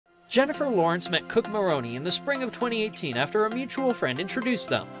Jennifer Lawrence met Cooke Maroney in the spring of 2018 after a mutual friend introduced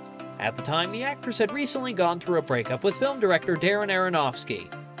them. At the time, the actress had recently gone through a breakup with film director Darren Aronofsky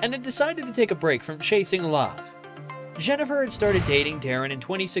and had decided to take a break from chasing love. Jennifer had started dating Darren in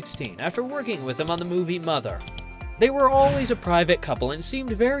 2016 after working with him on the movie Mother. They were always a private couple and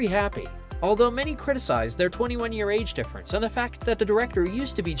seemed very happy, although many criticized their 21-year age difference and the fact that the director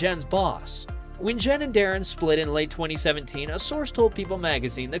used to be Jen's boss. When Jen and Darren split in late 2017, a source told People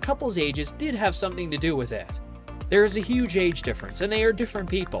magazine the couple's ages did have something to do with it. There is a huge age difference and they are different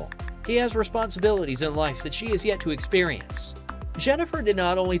people. He has responsibilities in life that she has yet to experience. Jennifer did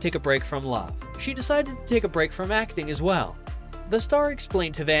not only take a break from love, she decided to take a break from acting as well. The star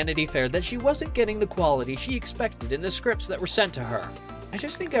explained to Vanity Fair that she wasn't getting the quality she expected in the scripts that were sent to her. "I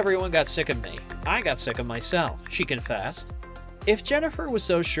just think everyone got sick of me. I got sick of myself," she confessed. If Jennifer was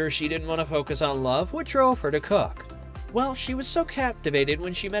so sure she didn't want to focus on love, what drove her to Cooke? Well, she was so captivated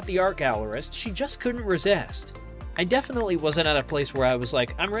when she met the art gallerist, she just couldn't resist. "I definitely wasn't at a place where I was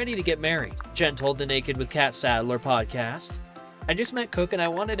like, I'm ready to get married," Jen told the Naked with Kat Sadler podcast. "I just met Cooke and I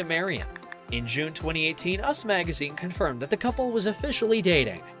wanted to marry him." In June 2018, Us magazine confirmed that the couple was officially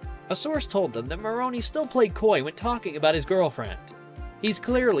dating. A source told them that Maroney still played coy when talking about his girlfriend. "He's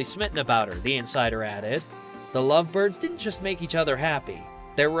clearly smitten about her," the insider added. The lovebirds didn't just make each other happy.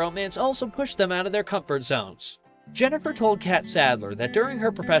 Their romance also pushed them out of their comfort zones. Jennifer told Kat Sadler that during her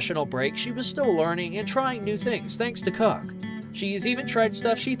professional break, she was still learning and trying new things thanks to Cooke. She's even tried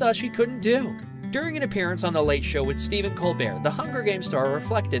stuff she thought she couldn't do. During an appearance on The Late Show with Stephen Colbert, the Hunger Games star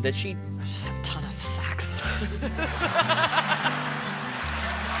reflected that she just have a ton of sex. Good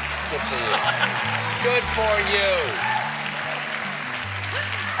for you. Good for you.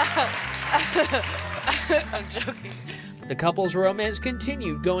 I'm joking. The couple's romance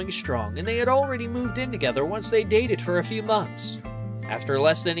continued going strong, and they had already moved in together once they dated for a few months. After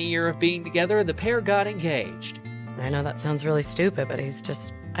less than a year of being together, the pair got engaged. I know that sounds really stupid, but he's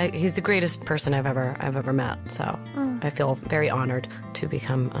the greatest person I've ever met, so I feel very honored to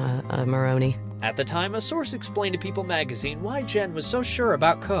become a Maroney. At the time, a source explained to People magazine why Jen was so sure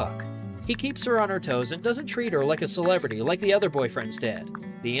about Cooke. He keeps her on her toes and doesn't treat her like a celebrity like the other boyfriends did.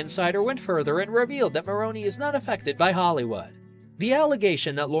 The insider went further and revealed that Maroney is not affected by Hollywood. The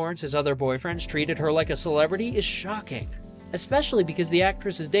allegation that Lawrence's other boyfriends treated her like a celebrity is shocking, especially because the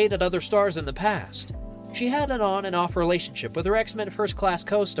actress has dated other stars in the past. She had an on and off relationship with her X-Men First Class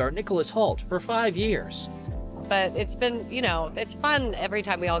co-star Nicholas Hoult for 5 years. But it's been, it's fun every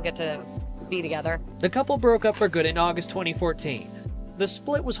time we all get to be together. The couple broke up for good in August 2014. The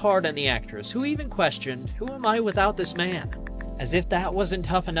split was hard on the actress, who even questioned, "Who am I without this man?" As if that wasn't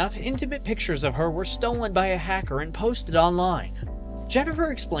tough enough, intimate pictures of her were stolen by a hacker and posted online.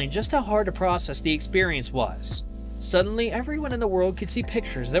 Jennifer explained just how hard to process the experience was. Suddenly, everyone in the world could see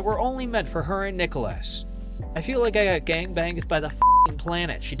pictures that were only meant for her and Nicholas. "I feel like I got gangbanged by the f***ing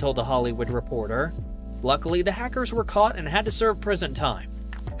planet," she told a Hollywood Reporter. Luckily, the hackers were caught and had to serve prison time.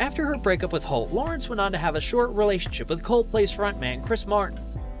 After her breakup with Hoult, Lawrence went on to have a short relationship with Coldplay's frontman Chris Martin.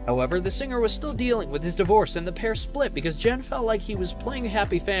 However, the singer was still dealing with his divorce and the pair split because Jen felt like he was playing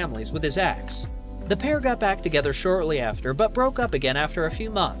happy families with his ex. The pair got back together shortly after, but broke up again after a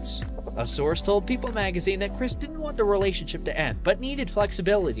few months. A source told People magazine that Chris didn't want the relationship to end, but needed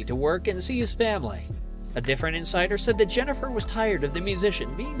flexibility to work and see his family. A different insider said that Jennifer was tired of the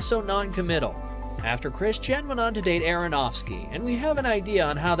musician being so non-committal. After Chris, Jen went on to date Aronofsky, and we have an idea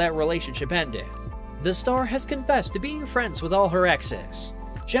on how that relationship ended. The star has confessed to being friends with all her exes.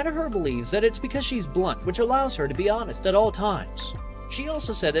 Jennifer believes that it's because she's blunt, which allows her to be honest at all times. She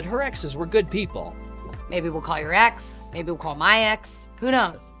also said that her exes were good people. Maybe we'll call your ex, maybe we'll call my ex, who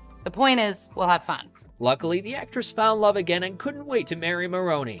knows? The point is, we'll have fun. Luckily, the actress found love again and couldn't wait to marry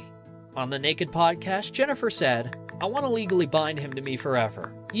Maroney. On the Naked podcast, Jennifer said, "I want to legally bind him to me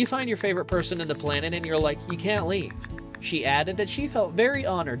forever. You find your favorite person in the planet and you're like, you can't leave." She added that she felt very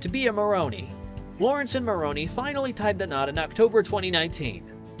honored to be a Maroney. Lawrence and Maroney finally tied the knot in October 2019.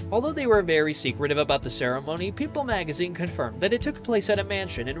 Although they were very secretive about the ceremony, People magazine confirmed that it took place at a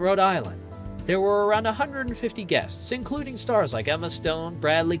mansion in Rhode Island. There were around 150 guests, including stars like Emma Stone,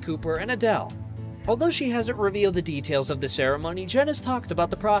 Bradley Cooper, and Adele. Although she hasn't revealed the details of the ceremony, Jen has talked about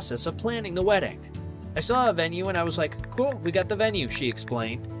the process of planning the wedding. "I saw a venue and I was like, cool, we got the venue," she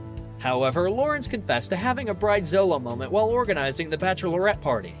explained. However, Lawrence confessed to having a bridezilla moment while organizing the bachelorette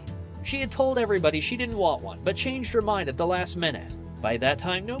party. She had told everybody she didn't want one, but changed her mind at the last minute. By that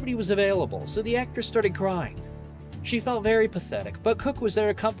time, nobody was available, so the actress started crying. She felt very pathetic, but Cooke was there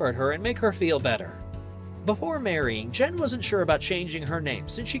to comfort her and make her feel better. Before marrying, Jen wasn't sure about changing her name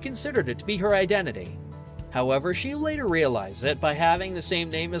since she considered it to be her identity. However, she later realized that by having the same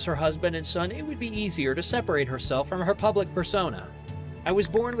name as her husband and son, it would be easier to separate herself from her public persona. "I was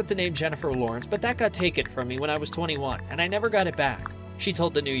born with the name Jennifer Lawrence, but that got taken from me when I was 21, and I never got it back," she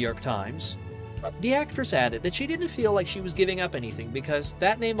told the New York Times. The actress added that she didn't feel like she was giving up anything because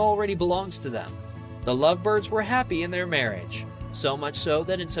that name already belongs to them. The Lovebirds were happy in their marriage, so much so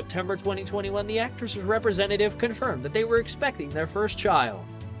that in September 2021, the actress's representative confirmed that they were expecting their first child.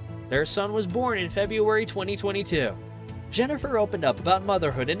 Their son was born in February 2022. Jennifer opened up about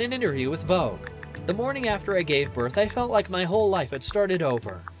motherhood in an interview with Vogue. "The morning after I gave birth, I felt like my whole life had started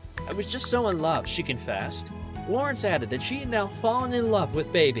over. I was just so in love," she confessed. Lawrence added that she had now fallen in love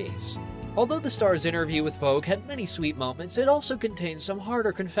with babies. Although the star's interview with Vogue had many sweet moments, it also contained some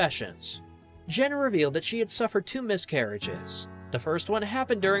harder confessions. Jenna revealed that she had suffered 2 miscarriages. The first one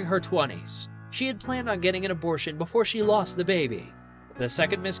happened during her 20s. She had planned on getting an abortion before she lost the baby. The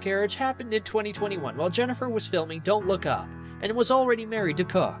second miscarriage happened in 2021 while Jennifer was filming Don't Look Up and was already married to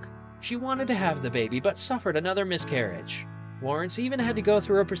Cooke. She wanted to have the baby but suffered another miscarriage. Lawrence even had to go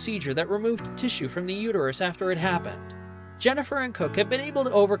through a procedure that removed tissue from the uterus after it happened. Jennifer and Cooke have been able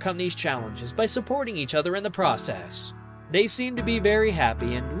to overcome these challenges by supporting each other in the process. They seem to be very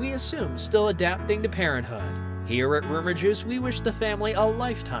happy and, we assume, still adapting to parenthood. Here at Rumour Juice, we wish the family a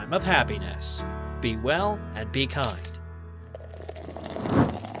lifetime of happiness. Be well and be kind.